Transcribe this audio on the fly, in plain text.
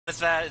it's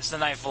that. It's the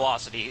knife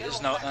velocity.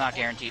 It's not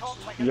guaranteed.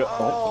 Yeah.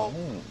 Oh.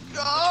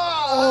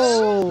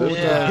 Oh,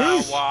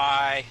 Yeah.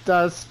 Why?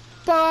 the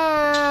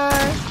spy!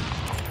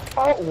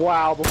 Oh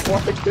wow! Before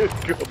I could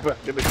go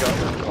back in the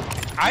gun.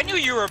 I knew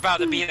you were about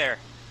to be there.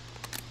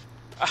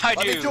 I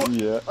Let me do. do it.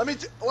 Yeah.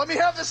 Let me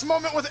have this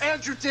moment with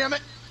Andrew. Damn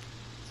it!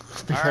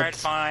 All right,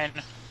 fine.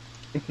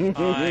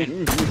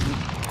 Fine.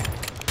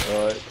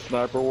 Alright,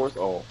 Sniper Wars.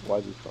 Oh, why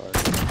is he firing?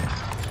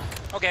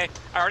 Okay,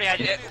 I already had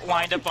it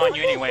lined up on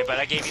you anyway, but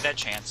I gave you that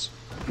chance.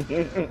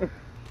 You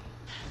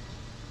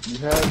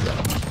had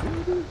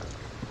that.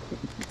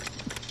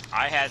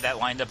 I had that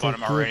lined up on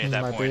him already at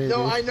that point. Baby.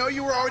 No, I know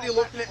you were already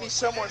looking at me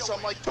somewhere, so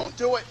I'm like, don't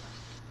do it.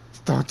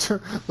 Don't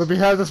let me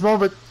have this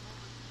moment.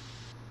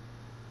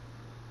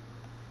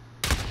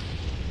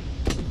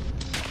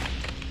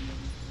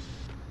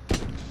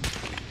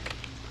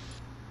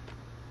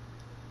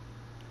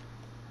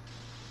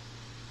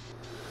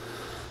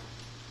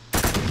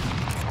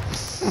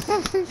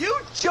 You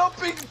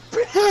jumping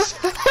bitch!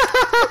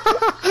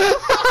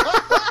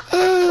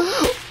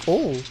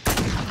 Oh.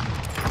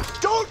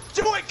 Don't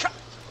do it!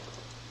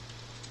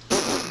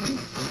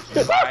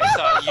 I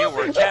thought you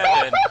were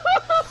Kevin.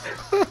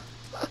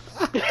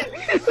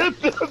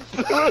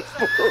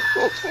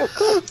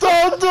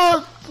 Don't do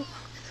it!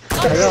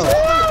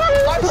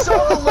 I saw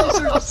the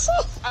laser.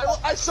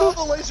 I saw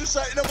the laser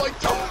sight, and I'm like,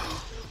 don't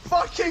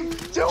fucking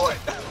do it!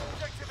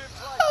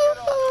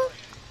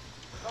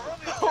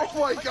 Oh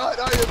my god,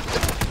 I am.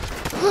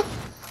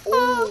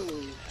 Oh.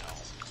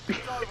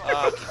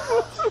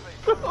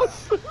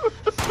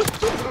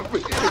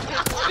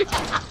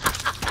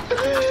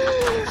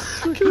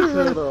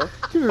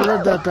 Give me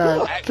rub that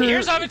back.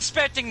 Here's I'm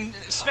expecting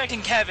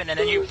Kevin, and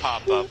then you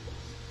pop up.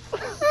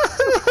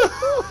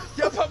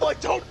 Yep, I'm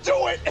like, don't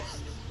do it!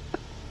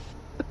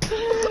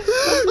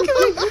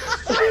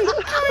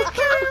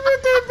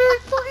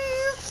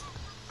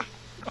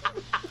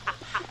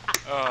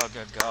 Oh,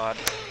 good God.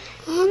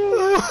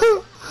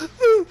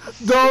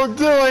 Don't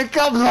do it,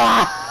 come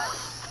on!